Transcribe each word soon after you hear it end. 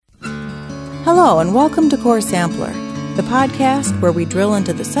Hello and welcome to Core Sampler, the podcast where we drill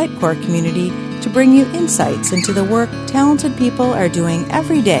into the Sitecore community to bring you insights into the work talented people are doing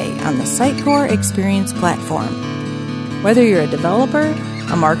every day on the Sitecore Experience platform. Whether you're a developer,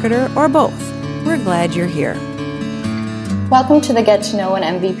 a marketer, or both, we're glad you're here. Welcome to the Get to Know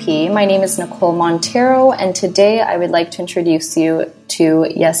an MVP. My name is Nicole Montero, and today I would like to introduce you to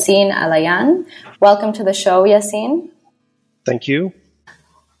Yassine Alayan. Welcome to the show, Yassine. Thank you.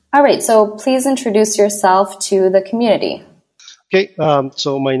 All right, so please introduce yourself to the community. Okay,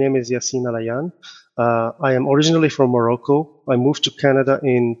 so my name is Yassine Alayan. I am originally from Morocco. I moved to Canada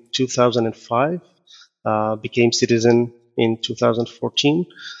in 2005, became citizen in 2014.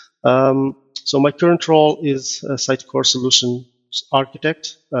 So my current role is a Sitecore solutions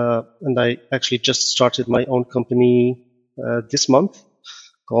architect, and I actually just started my own company this month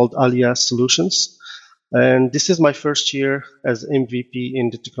called Alias Solutions. And this is my first year as MVP in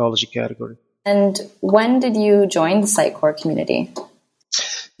the technology category. And when did you join the Sitecore community?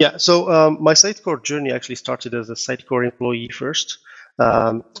 Yeah, so my Sitecore journey actually started as a Sitecore employee first.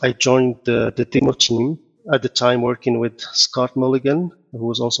 I joined the demo team at the time working with Scott Mulligan, who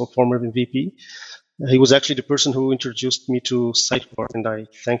was also a former MVP. He was actually the person who introduced me to Sitecore, and I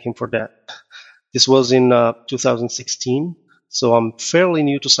thank him for that. This was in 2016. So I'm fairly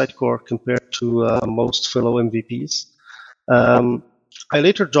new to Sitecore compared to most fellow MVPs. I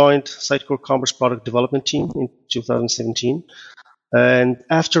later joined Sitecore Commerce Product Development Team in 2017. And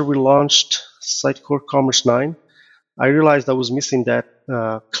after we launched Sitecore Commerce 9, I realized I was missing that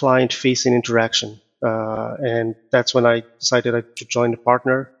client-facing interaction. And that's when I decided to join a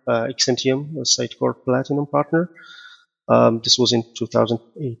partner, Exentium, a Sitecore Platinum partner. This was in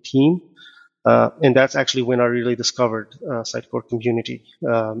 2018. And that's actually when I really discovered Sitecore community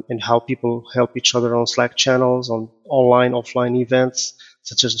and how people help each other on Slack channels, on online, offline events,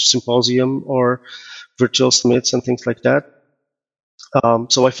 such as Symposium or virtual summits and things like that.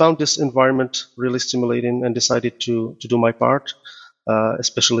 So I found this environment really stimulating and decided to do my part,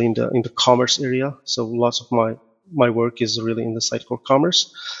 especially in the commerce area. So lots of my work is really in the Sitecore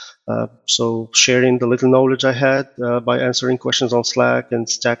commerce. So sharing the little knowledge I had by answering questions on Slack and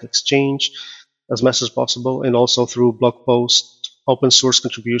Stack Exchange as much as possible, and also through blog posts, open source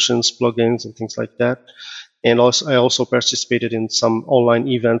contributions, plugins, and things like that. And I also participated in some online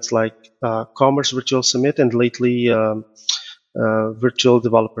events like Commerce Virtual Summit and lately Virtual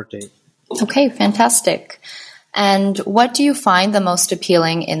Developer Day. Okay, fantastic. And what do you find the most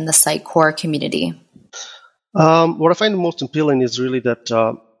appealing in the Sitecore community? What I find the most appealing is really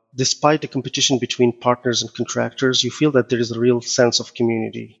that despite the competition between partners and contractors, you feel that there is a real sense of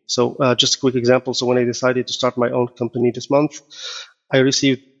community. So just a quick example. So when I decided to start my own company this month, I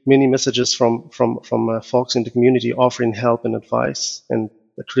received many messages from folks in the community offering help and advice. And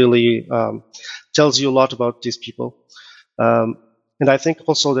it really tells you a lot about these people. And I think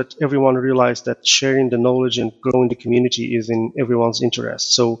also that everyone realized that sharing the knowledge and growing the community is in everyone's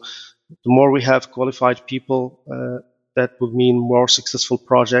interest. So the more we have qualified people, that would mean more successful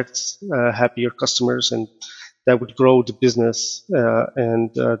projects, happier customers, and that would grow the business and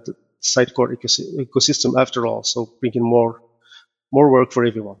the Sitecore ecosystem after all. So bringing more work for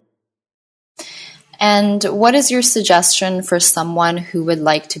everyone. And what is your suggestion for someone who would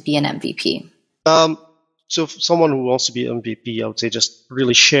like to be an MVP? So for someone who wants to be an MVP, I would say just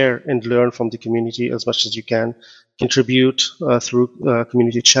really share and learn from the community as much as you can. Contribute through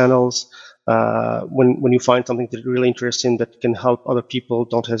community channels. When you find something that really interesting that can help other people,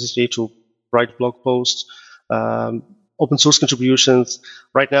 don't hesitate to write blog posts, open source contributions.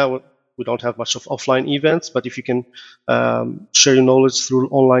 Right now, we don't have much of offline events, but if you can share your knowledge through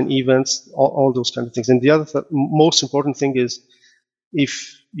online events, all those kind of things. And the other most important thing is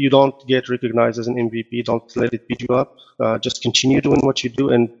if you don't get recognized as an MVP, don't let it beat you up. Just continue doing what you do,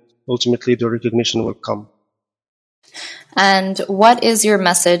 and ultimately the recognition will come. And what is your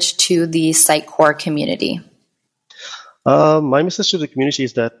message to the Sitecore community? My message to the community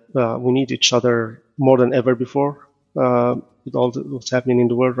is that we need each other more than ever before with all what's happening in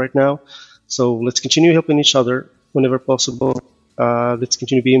the world right now. So let's continue helping each other whenever possible. Let's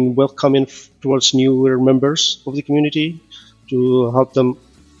continue being welcoming towards newer members of the community to help them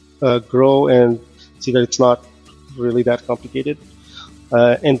grow and see that it's not really that complicated.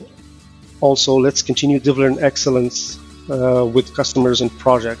 And also, let's continue delivering excellence with customers and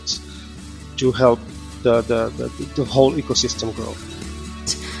projects to help the whole ecosystem grow.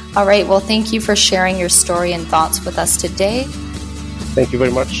 All right. Well, thank you for sharing your story and thoughts with us today. Thank you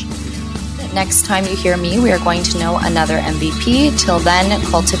very much. Next time you hear me, we are going to know another MVP. Till then,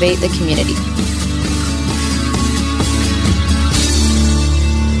 cultivate the community.